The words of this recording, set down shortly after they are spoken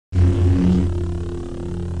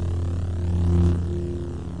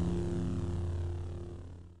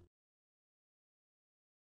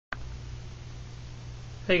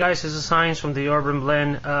Hey guys, this is Science from the Urban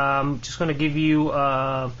Blend. Just going to give you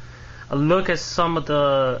a look at some of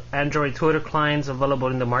the Android Twitter clients available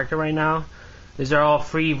in the market right now. These are all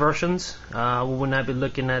free versions. We will not be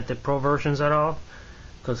looking at the pro versions at all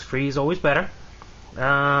because free is always better. We're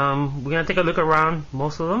going to take a look around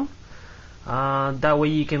most of them. That way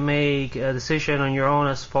you can make a decision on your own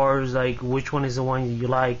as far as like which one is the one you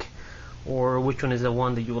like or which one is the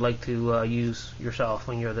one that you would like to use yourself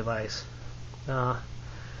on your device.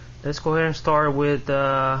 Let's go ahead and start with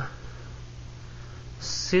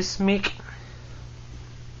Seismic.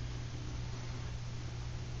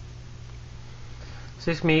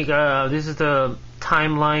 Seismic, this is the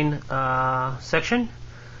timeline section.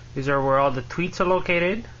 These are where all the tweets are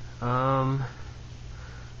located.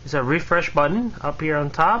 There's a refresh button up here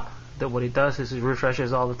on top. That what it does is it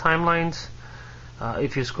refreshes all the timelines.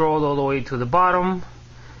 If you scroll all the way to the bottom,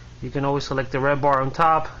 you can always select the red bar on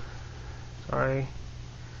top. Sorry.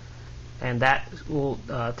 And that will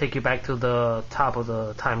take you back to the top of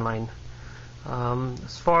the timeline.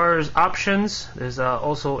 As far as options, there's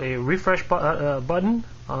also a refresh button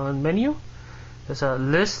on menu. There's a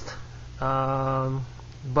list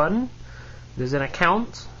button. There's an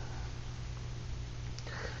account,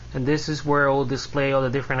 and this is where it will display all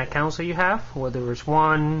the different accounts that you have, whether it's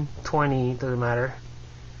 1, 20, doesn't matter.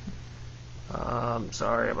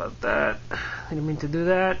 Sorry about that, I didn't mean to do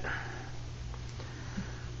that.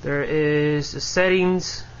 There is a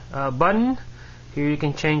settings button. Here you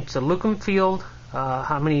can change the look and feel,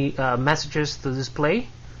 how many messages to display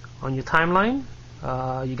on your timeline.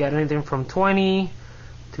 You got anything from 20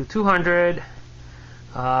 to 200.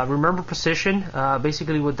 Remember precision.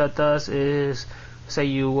 Basically what that does is, say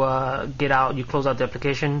you get out, you close out the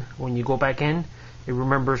application, when you go back in, it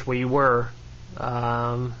remembers where you were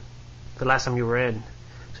the last time you were in.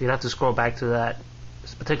 So you have to scroll back to that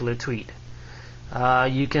particular tweet.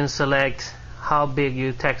 You can select how big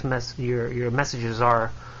your text your messages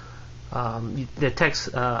are. The text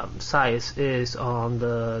size is on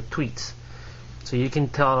the tweets, so you can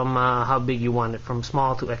tell them how big you want it, from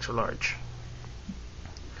small to extra large.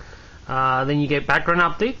 Then you get background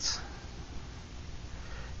updates.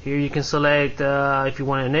 Here you can select if you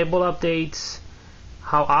want to enable updates,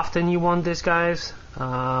 how often you want this, guys.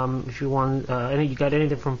 If you want you got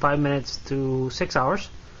anything from 5 minutes to 6 hours.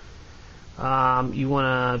 If you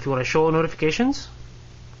wanna show notifications,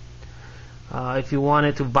 if you want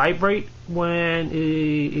it to vibrate when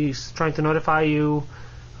it's trying to notify you,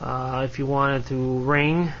 if you want it to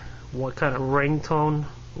ring, what kind of ringtone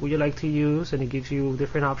would you like to use, and it gives you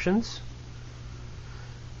different options.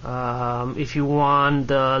 If you want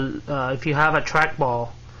if you have a trackball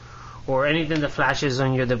or anything that flashes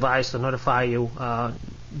on your device to notify you,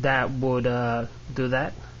 that would do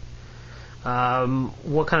that.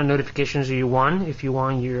 What kind of notifications do you want? If you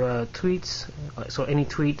want your tweets, so any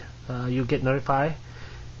tweet you get notified.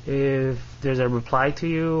 If there's a reply to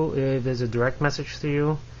you, if there's a direct message to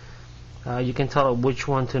you, you can tell it which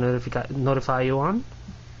one to notify you on.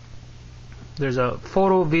 There's a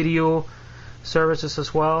photo, video services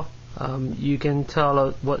as well. You can tell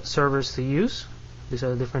it what servers to use. These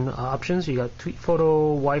are different options. You got Tweet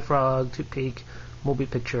Photo, YFrog, TweetPeak,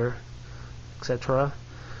 Mobipicture, etc.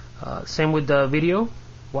 Same with the video,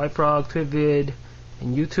 YFrog, TweetVid,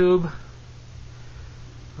 and YouTube.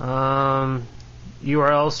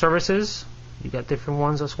 URL services, you got different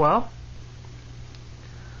ones as well.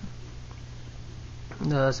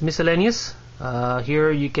 It's miscellaneous.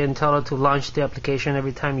 Here you can tell it to launch the application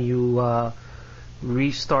every time you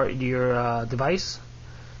restart your device.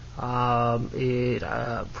 From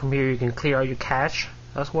here you can clear out your cache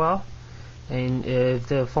as well. And if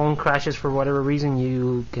the phone crashes for whatever reason,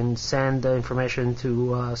 you can send the information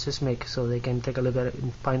to Seismic so they can take a look at it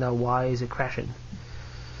and find out why is it crashing.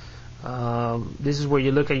 This is where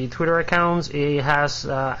you look at your Twitter accounts. It has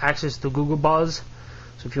access to Google Buzz,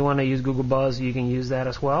 so if you want to use Google Buzz, you can use that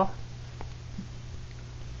as well.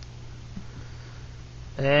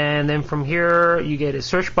 And then from here you get a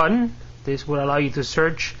search button. This will allow you to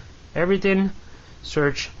search everything,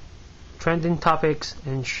 search trending topics,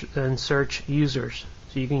 and search users.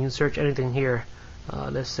 So you can search anything here.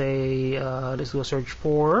 Let's say let's go search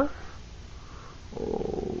for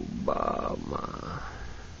Obama.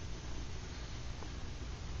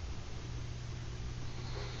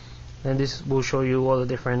 And this will show you all the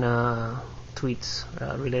different tweets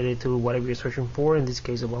related to whatever you're searching for, in this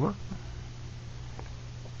case Obama.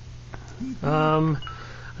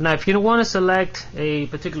 Now if you don't want to select a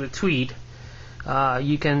particular tweet,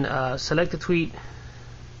 you can select the tweet,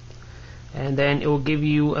 and then it will give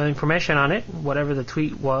you information on it, whatever the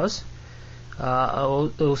tweet was.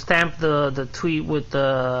 It'll stamp the tweet with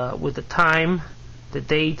the time, the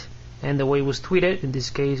date, and the way it was tweeted. In this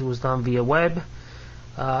case, it was done via web.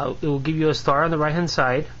 It will give you a star on the right hand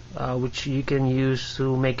side, which you can use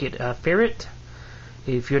to make it a favorite.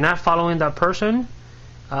 If you're not following that person,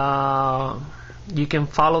 you can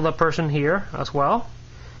follow the person here as well.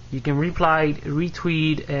 You can reply,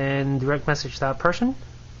 retweet, and direct message that person.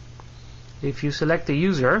 If you select the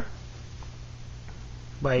user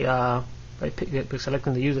by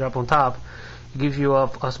selecting the user up on top, it gives you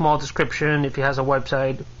a small description. If he has a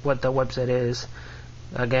website, what the website is.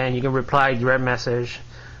 Again, you can reply, direct message.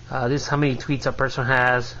 This is how many tweets a person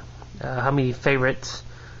has, how many favorites,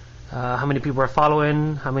 how many people are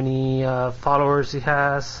following, how many followers he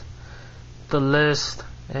has, the list,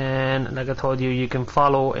 and like I told you, you can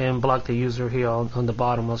follow and block the user here on the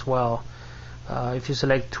bottom as well. If you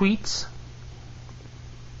select tweets,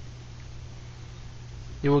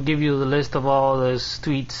 it will give you the list of all those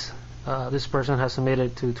tweets this person has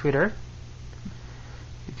submitted to Twitter.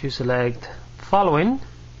 If you select following,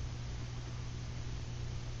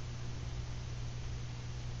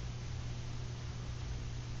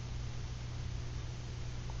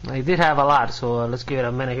 I did have a lot, so let's give it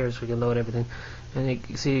a minute here so we can load everything. And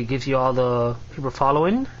you see, it gives you all the people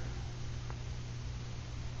following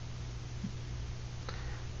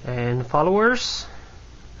and followers,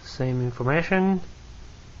 same information,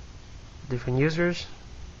 different users.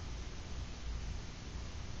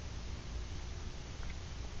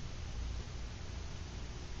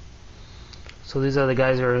 So these are the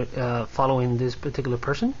guys who are following this particular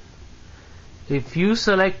person. If you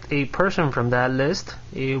select a person from that list,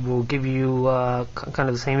 it will give you kind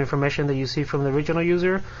of the same information that you see from the original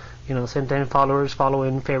user. You know, same thing, followers,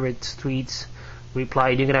 following, favorites, tweets, reply.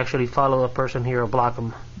 You can actually follow a person here or block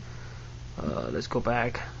them. Let's go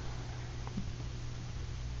back.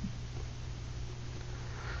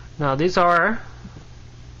 Now these are,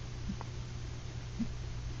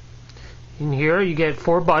 in here you get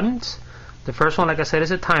 4 buttons. The first one, like I said,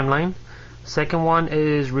 is a timeline. Second one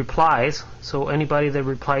is replies, so anybody that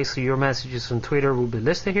replies to your messages on Twitter will be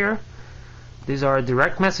listed here. These are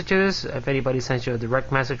direct messages. If anybody sends you a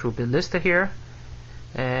direct message, will be listed here.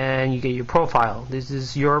 And you get your profile. This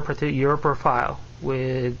is your profile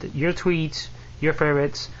with your tweets, your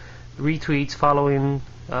favorites, retweets, following,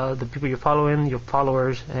 the people you're following, your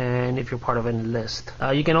followers, and if you're part of any list.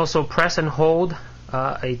 You can also press and hold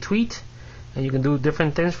a tweet, and you can do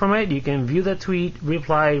different things from it. You can view the tweet,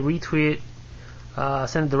 reply, retweet,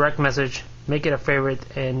 send a direct message, make it a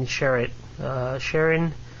favorite, and share it.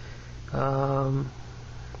 Sharing,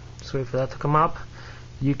 sorry for that to come up.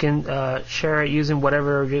 You can share it using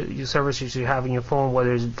whatever your services you have in your phone,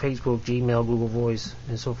 whether it's Facebook, Gmail, Google Voice,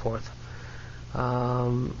 and so forth.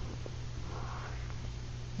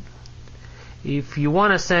 If you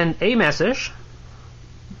want to send a message,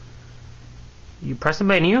 you press the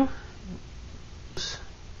menu,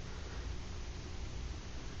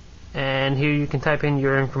 and here you can type in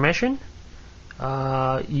your information.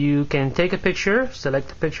 You can take a picture,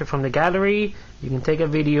 select a picture from the gallery. You can take a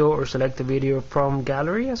video or select a video from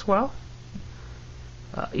gallery as well.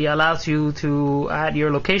 It allows you to add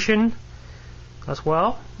your location as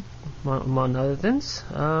well, among other things,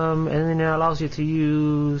 and then it allows you to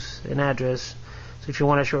use an address. So if you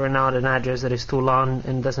want to shorten out an address that is too long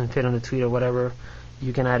and doesn't fit on the tweet or whatever,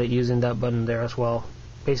 you can add it using that button there as well.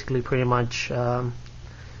 Basically pretty much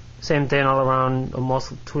same thing all around on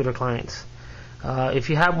most Twitter clients. If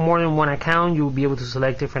you have more than one account, you'll be able to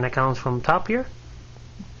select different accounts from top here.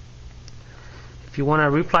 If you want to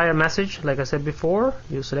reply a message, like I said before,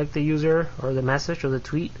 you select the user or the message or the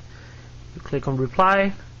tweet, you click on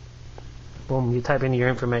reply, boom, you type in your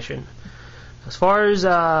information. As far as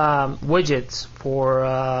widgets for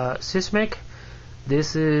Sysmic,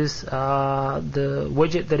 this is the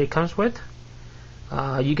widget that it comes with.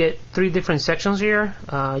 You get 3 different sections here.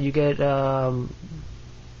 You get up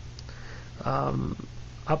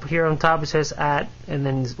here on top it says add, and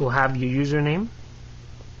then it will have your username.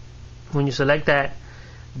 When you select that,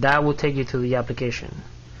 that will take you to the application.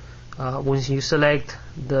 Once you select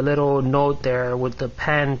the little note there with the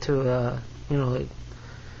pen to note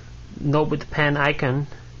with the pen icon,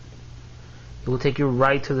 it will take you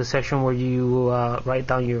right to the section where you write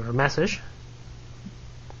down your message.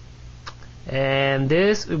 And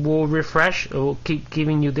this will refresh. It will keep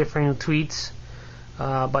giving you different tweets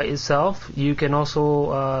by itself. You can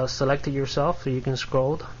also select it yourself, so you can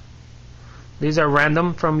scroll. These are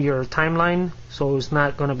random from your timeline, so it's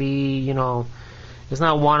not going to be, it's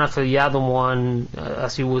not one after the other one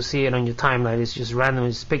as you will see it on your timeline. It's just random.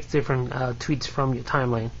 It picks different tweets from your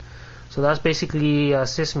timeline. So that's basically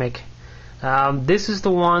Sysmic. This is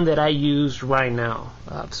the one that I use right now.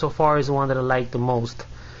 So far is the one that I like the most.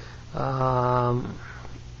 But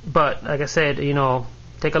like I said,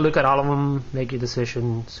 take a look at all of them, make your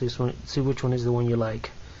decision, see which one is the one you like.